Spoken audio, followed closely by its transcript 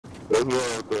That's what I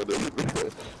thought.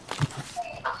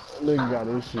 Nigga got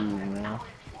issues, man.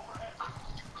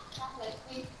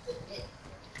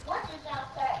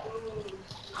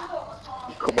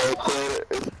 Come on, Tanner.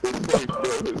 It's safe, bro.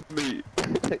 It's me.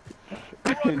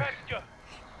 All right, passenger.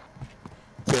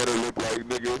 Tanner look like,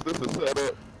 nigga, is this a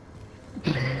setup?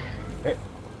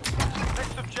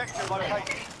 Next objective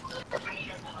located.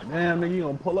 Damn, nigga, you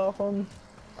gonna pull off on me?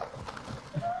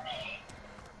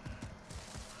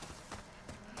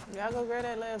 Y'all go grab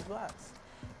that last box.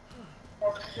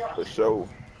 For sure.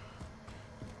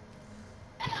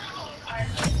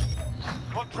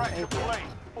 Contract complete.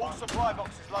 All supply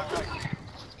boxes located.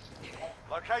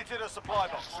 Located a supply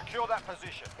box. Secure that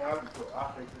position.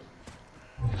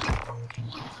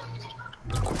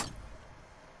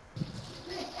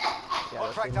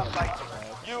 Contract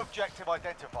updated. New objective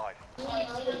identified.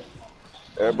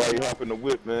 Everybody hop in the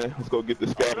whip, man. Let's go get the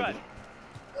scavenger.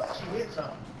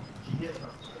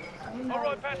 All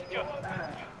right, passenger.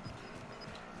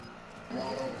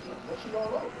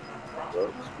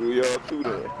 Well, screw y'all too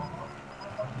then.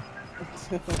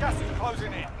 Gas is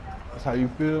closing in. That's how you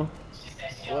feel?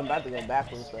 We're about to go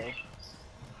backwards, though.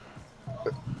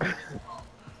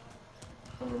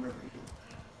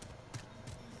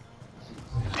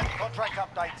 Contract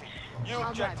updated. New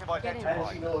objective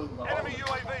identified. Enemy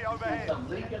UAV overhead.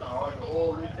 Get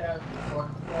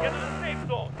to the safe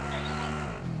zone.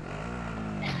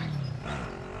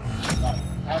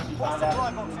 All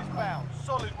supply boxes found.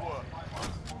 Solid work.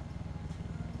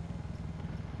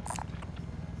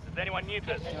 Does anyone need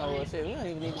this? Oh, well, shit, we don't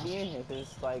even need to be in here,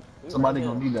 because, like... Somebody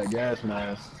gonna need that gas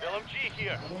mask. LMG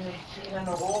here.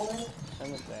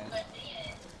 Understand.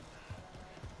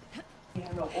 He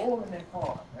had no oil in that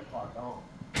car. That car gone.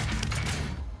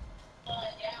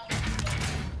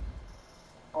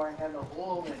 Car ain't had no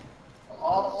oil in it.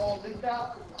 All the oil leaked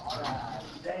out. God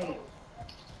damn.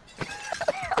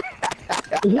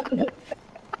 They're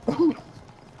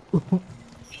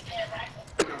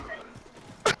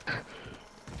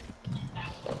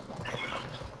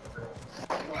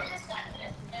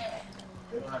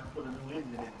gonna have to put a new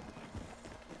engine in it.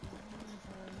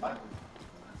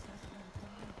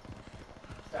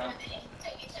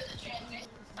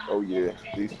 Oh yeah,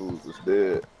 these fools is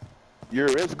dead.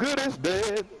 You're as good as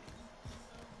dead.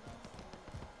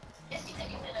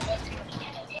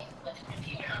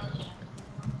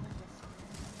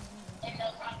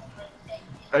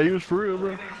 Hey, you was for real, bro?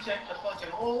 Did you check the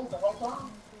fucking oil the whole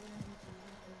time?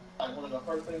 Like one of the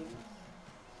first things.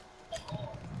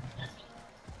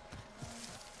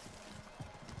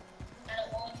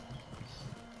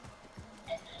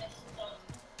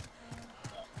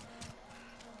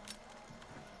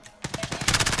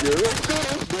 You're as good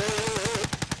as dead.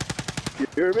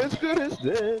 You're as good as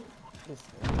dead.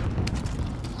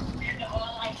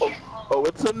 Oh,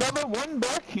 it's another one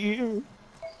back here.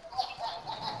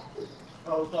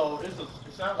 Oh, so it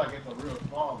sounds like it's a real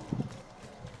small one.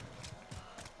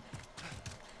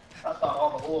 I thought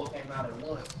all the oil came out at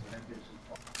once. And that bitch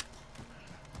was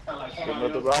kind of like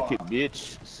Another rocket,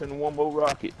 bitch. Send one more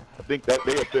rocket. I think that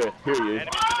they up there. Here he is. Enemy in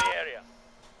the area.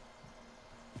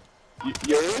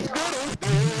 You're as good as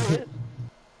dead.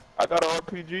 I got an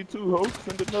RPG too, ho.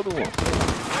 Send another one.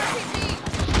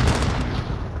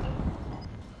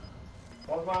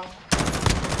 What about?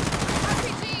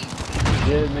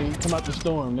 Yeah, nigga, come out the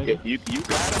storm, nigga. Yeah, you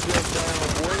gotta get down,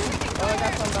 boy. Oh, I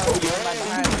got somebody. Oh, yeah. Somebody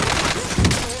behind me.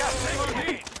 Gas is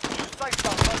in. Safe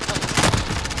zone located.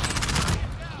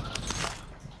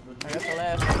 I got the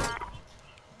last one.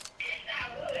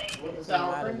 What's the I'm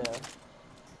sour out of cream? there.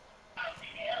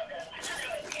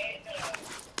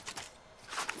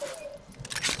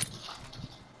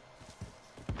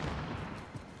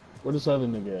 Where this other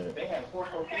nigga at? They had 4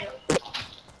 tortillas.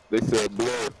 They said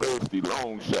bloodthirsty,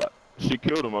 long shot. She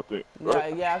killed him, I think.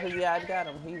 Right? Yeah, I got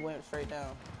him. He went straight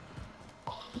down.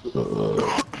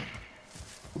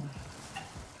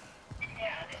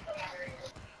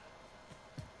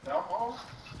 Alcohol?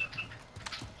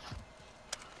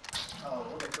 Oh,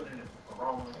 what they put in it?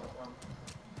 Aroma or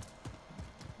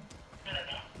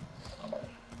something?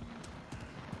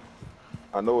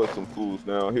 I know it's some fools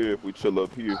down here. If we chill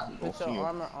up here, we gonna Put see your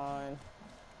them. armor on.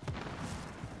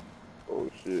 Oh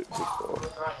shit.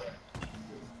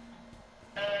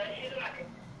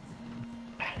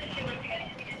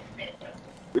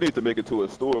 We need to make it to a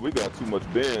store. We got too much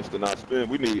bands to not spend.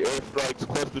 We need airstrikes,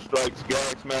 cluster strikes,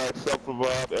 gas mags,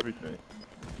 self-revive, everything.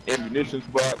 Ammunitions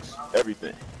box,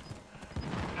 everything.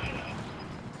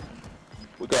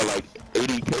 We got like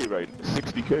 80K right now,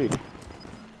 60K.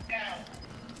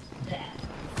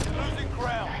 Losing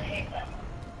ground.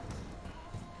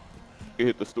 can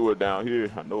hit the store down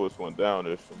here. I know it's one down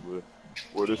there somewhere.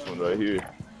 Or this one right here.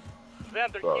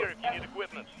 Xander here if you need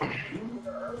equipment.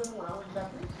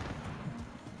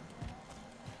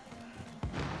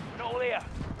 We're all here.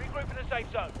 Regroup in the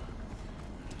safe zone.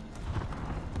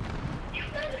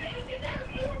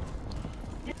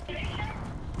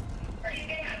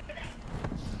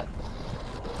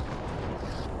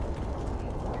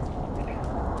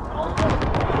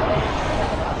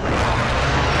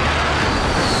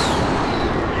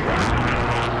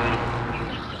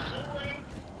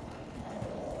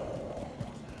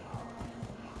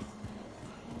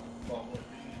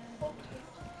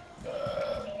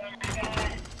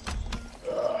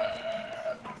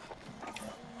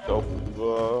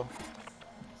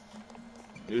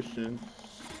 Missions.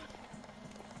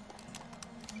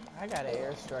 I got an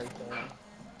airstrike though.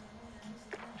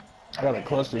 I got a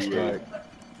cluster strike.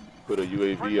 Put a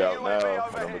UAV out now, and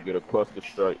I'm gonna get a cluster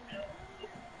strike.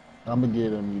 I'm gonna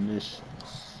get a munitions.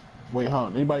 Wait, huh?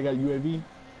 Anybody got UAV?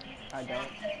 I don't.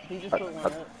 He just put one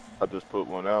up. I just put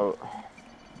one out.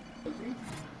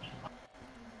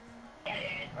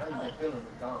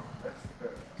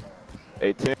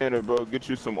 Hey, Tanner, bro, get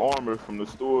you some armor from the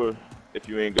store if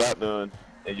you ain't got none,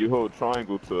 and you hold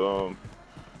triangle to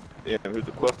yeah, here's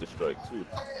the cluster strike too.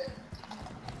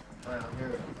 Does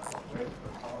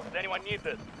anyone need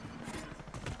this?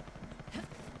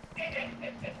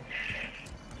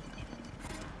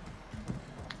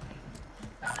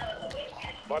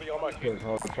 Body on my hip.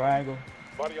 Hold the triangle.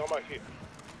 Body on my hip.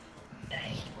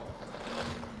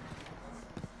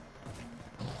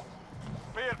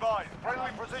 Be advised,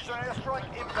 friendly precision airstrike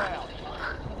inbound.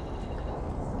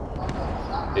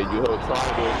 And you hold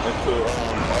triangle until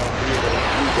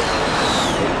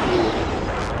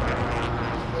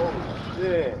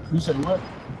You said what?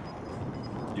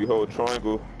 you hold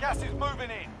triangle Gas is moving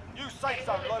in. New safe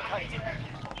zone located.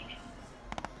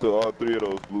 till all three of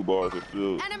those blue bars are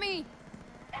filled. Enemy!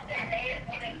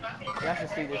 Y'all should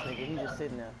see this nigga. He's just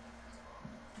sitting there.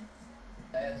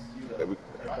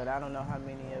 But I don't know how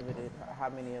many of it is. How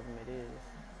many of them it is.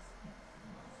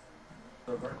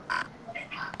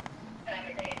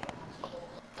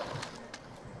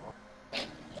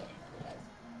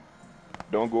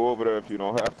 Don't go over there if you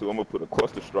don't have to. I'm gonna put a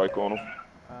cluster strike on them.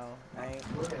 Oh, I ain't.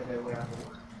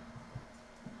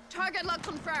 Target lock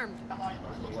confirmed.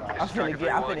 I'm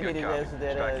finna hit his ass with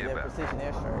that precision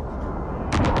airstrike.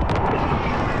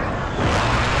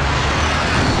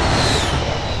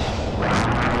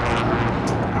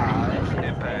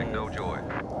 Impact, no joy.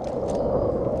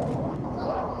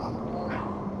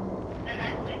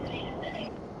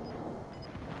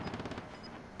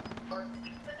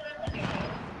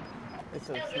 It's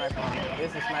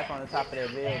a sniper on the top of that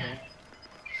building.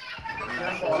 I'm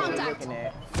not sure what you're looking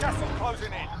at. Gas is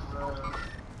closing in.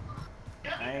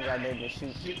 I ain't got nothing to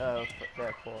shoot that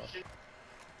for.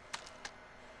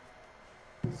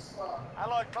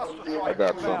 Allied cluster I strike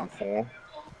got inbound. something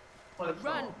for them.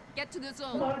 Run. Get to the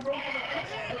zone.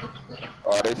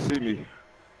 Oh, they see me.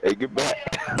 Hey, get back.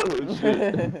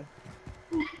 Shit.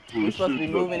 We're supposed to be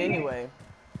moving anyway.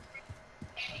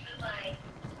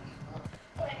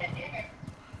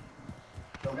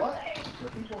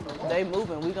 They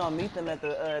moving. We gonna meet them at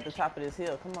the top of this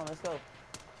hill. Come on, let's go.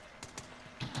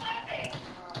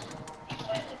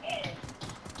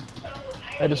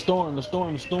 Hey, the storm. That's what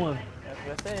I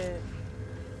said.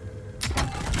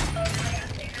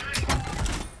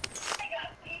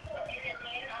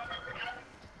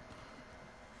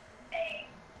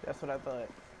 That's what I thought.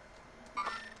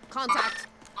 Contact.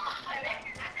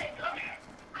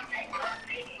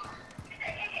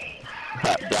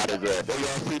 Got his ass. There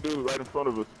y'all see dude right in front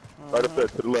of us. Right up there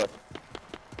to the left.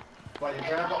 And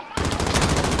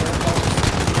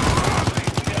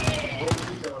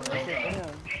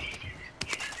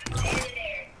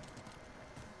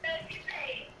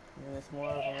it's more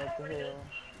of them up the hill.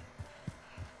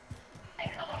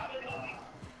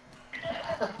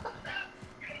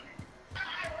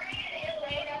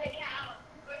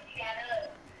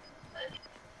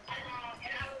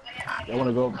 Y'all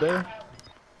wanna go up there?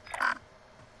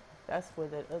 That's where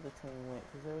that other team went,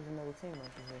 because there was another team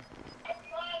up here.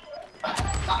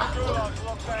 Gulag's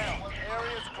locked down.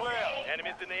 Area's clear.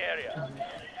 Enemies in the area.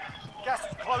 Gas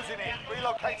is closing in.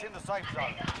 Relocating the safe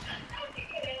zone.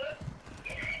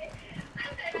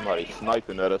 Somebody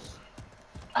sniping at us.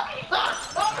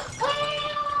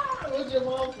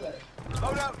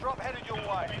 Loadout drop headed your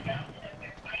way.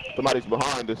 Somebody's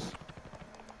behind us.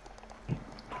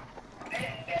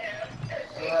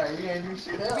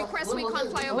 Request recon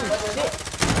flyover.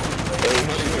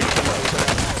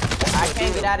 I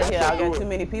can't get out of here. I got too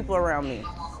many people around me.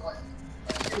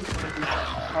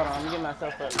 Hold on, let me get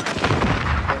myself up.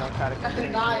 They don't try to continue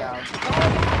me out.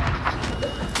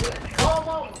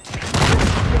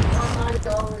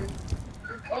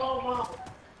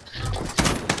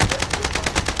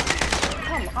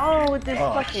 Come on with this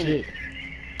fucking... Shit.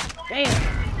 Damn.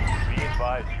 Be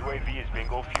advised, UAV is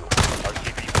bingo fuel.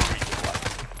 RTB for resupply.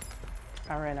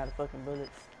 I ran out of fucking bullets.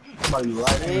 Somebody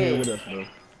right here with us, bro.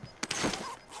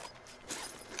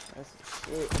 That's some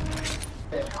shit.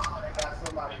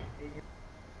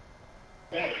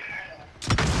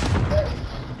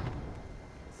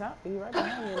 It's not, you right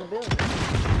behind me in the building.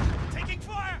 Taking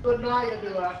fire! What now you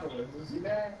do afterwards? You see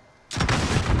that?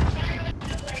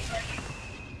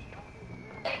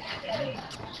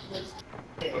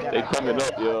 They coming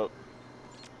up, yo.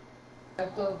 I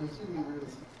thought the city really.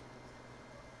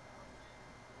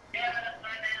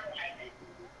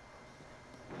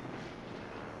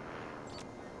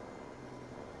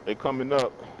 They coming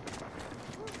up.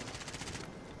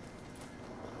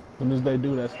 As soon as they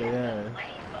do, that's their ass.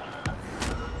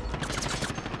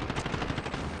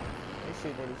 They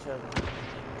shoot at each other.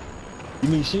 You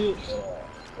need shields?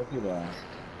 Fuck you, lie.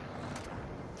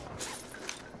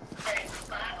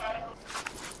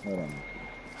 Hold on.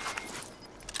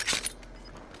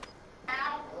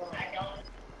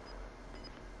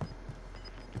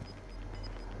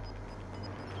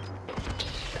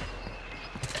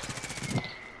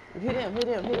 Hit him, hit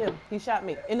him, hit him. He shot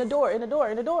me. In the door, in the door,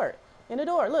 in the door. In the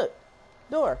door, look.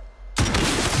 Door.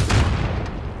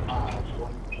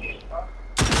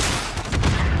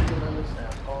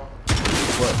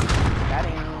 What? Got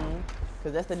him.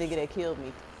 Cause that's the nigga that killed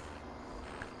me.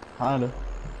 Kinda.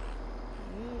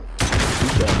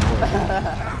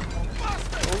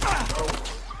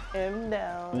 Him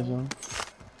down. Listen.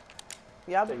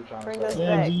 Y'all bring us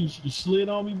Damn, back. you slid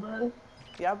on me, bro?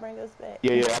 Y'all bring us back.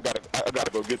 Yeah, I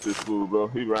gotta go get this fool, bro.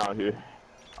 He around here.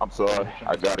 I'm sorry.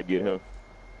 I gotta get him.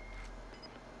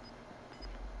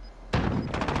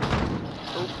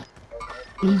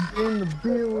 He's in the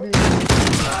building.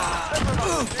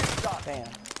 Damn.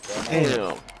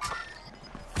 Damn.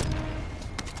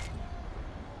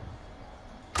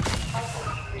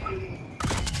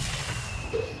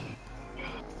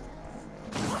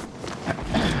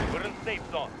 We're in safe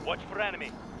zone. Watch for enemy.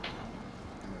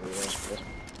 Yeah, that's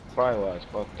probably why it's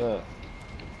fucked up.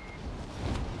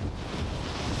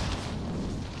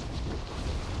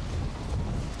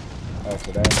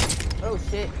 After that. Oh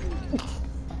shit.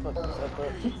 I fucked myself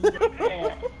up.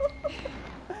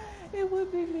 It would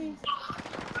be me.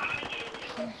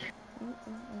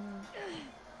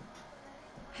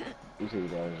 You see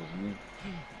that was me.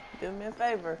 Do me a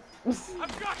favor.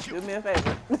 I've got you! Do me a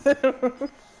favor.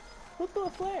 Who threw a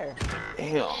flare?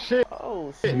 Damn. Shit. Oh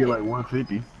You shit. get like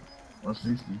 150,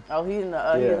 160. Oh, he's in the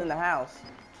Yeah. he's in the house.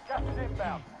 Gas is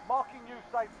inbound. Marking new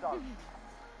safe zone.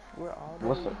 We're all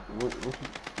What's the,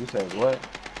 you said what?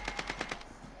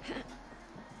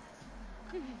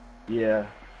 Yeah.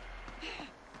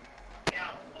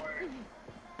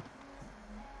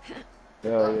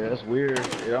 Yeah, that's weird.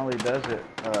 It only does it,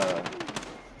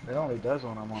 it only does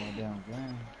when I'm on a damn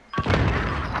game.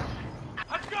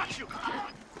 I've got you!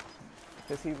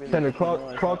 Cause he really Tender,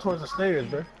 fucking crawl knows. towards the stairs,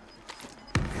 bro. You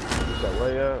said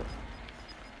way up?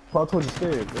 Crawl towards the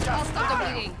stairs, bro. I'll stop the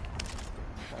bleeding.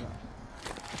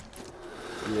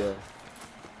 Yeah.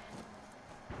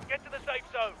 Get to the safe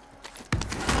zone.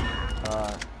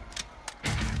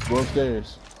 Go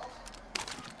upstairs.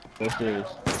 Go upstairs.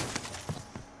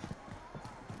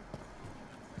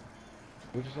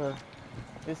 What'd you say?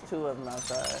 There's two of them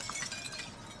outside.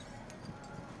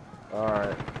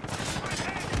 Alright.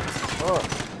 Oh.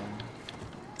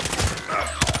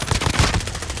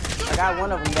 I got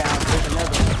one of them down. There's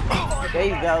another one. There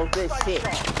you go. Good shit.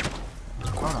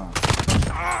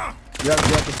 You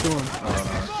have to sue him.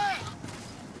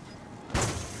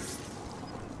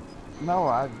 No,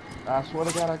 I swear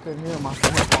to God I couldn't hear my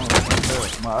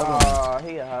phone. My other one. Oh,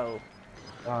 he a hoe.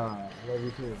 Love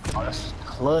you too. Oh, that's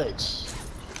clutch.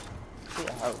 He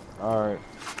a hoe. Alright.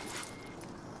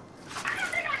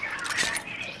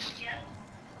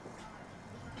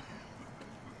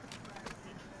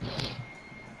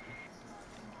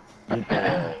 Get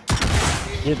that.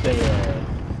 Get that.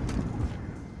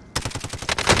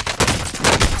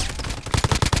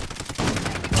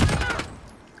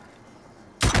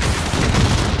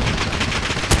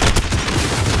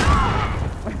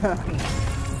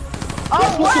 Oh,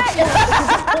 what?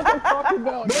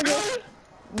 About, nigga.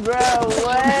 Bro,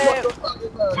 what?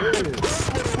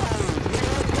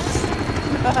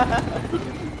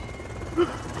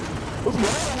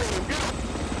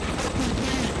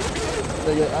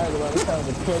 Nigga, I ain't about to find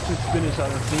the clutchest finish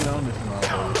I've seen on this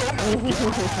motherfucker.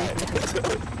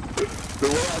 The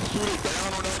way I shoot it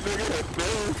down on that nigga, that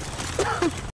fell.